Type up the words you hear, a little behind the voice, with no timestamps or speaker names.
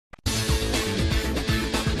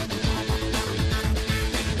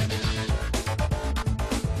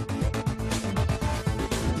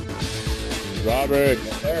Robert.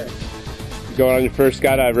 Yes, sir. You're going on your first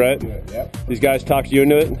skydive, right? Yep. These guys talked you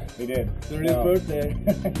into it? They did. 30th birthday.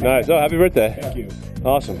 Nice. Oh, happy birthday. Thank you.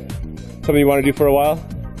 Awesome. Something you want to do for a while?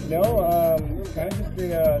 No, kind of just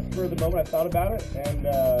been spur of the moment. I thought about it, and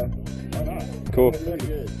why not? Cool. It's pretty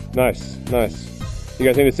good. Nice, nice. You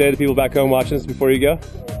got anything to say to the people back home watching this before you go? I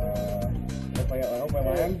hope I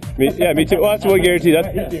land. Yeah, me too. Well, that's one guarantee.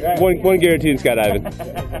 That's one guarantee in skydiving.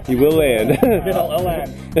 You will land. I'll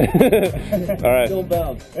land. All right. Don't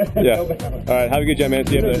bounce. Yeah. All right. Have a good job, man.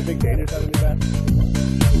 See you There's a up there. big danger coming in the back.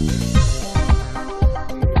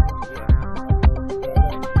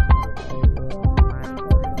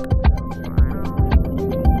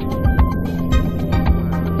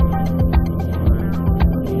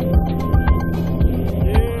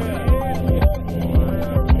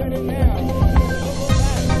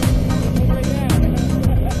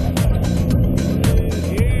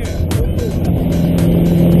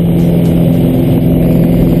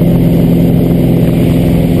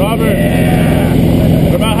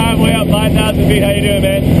 We're about halfway up, 5,000 feet. How you doing,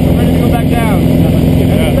 man? I'm ready to go back down.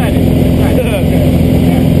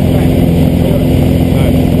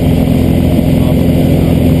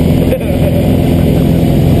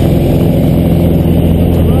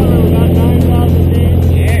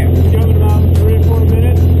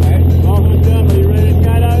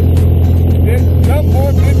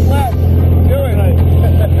 Very nice.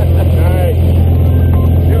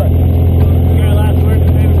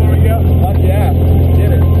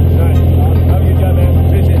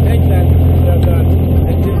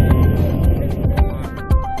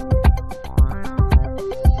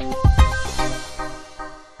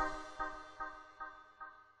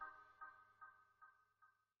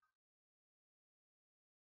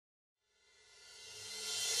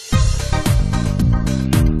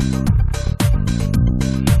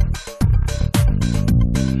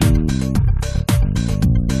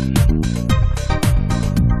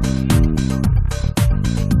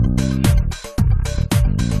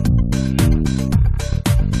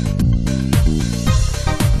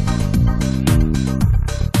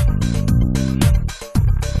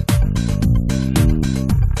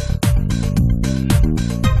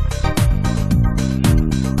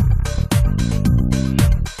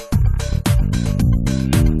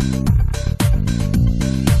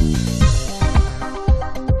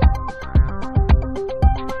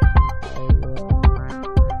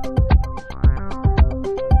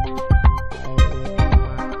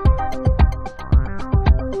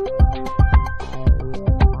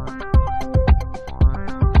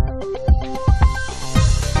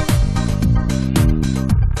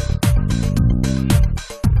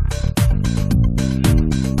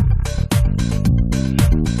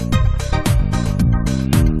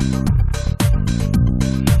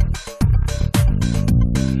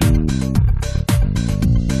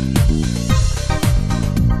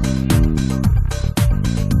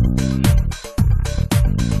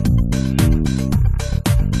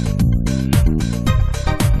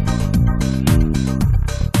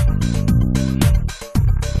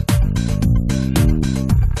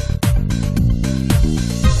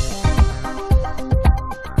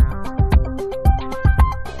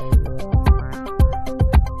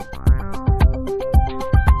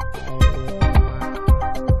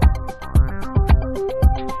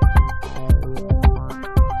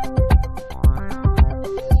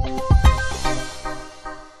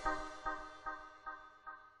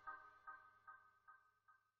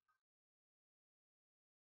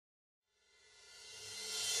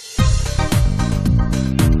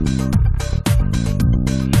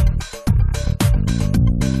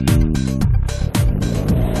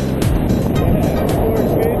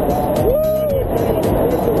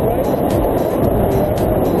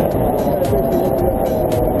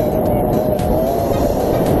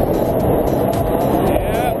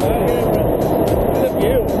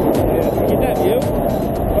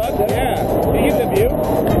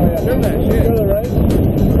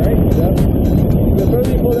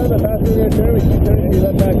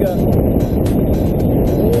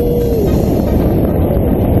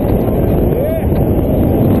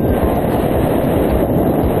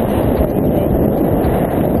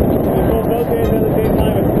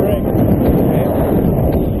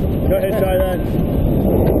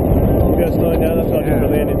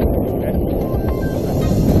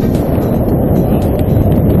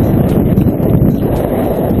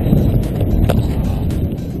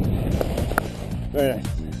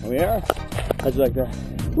 We are. How'd you like that?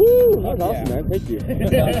 Woo! That was awesome, man. Thank you.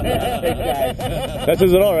 That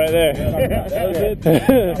says it all right there. That was it.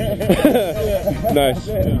 Nice.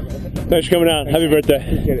 Thanks for coming out. Happy birthday.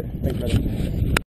 Appreciate it. Thanks, brother.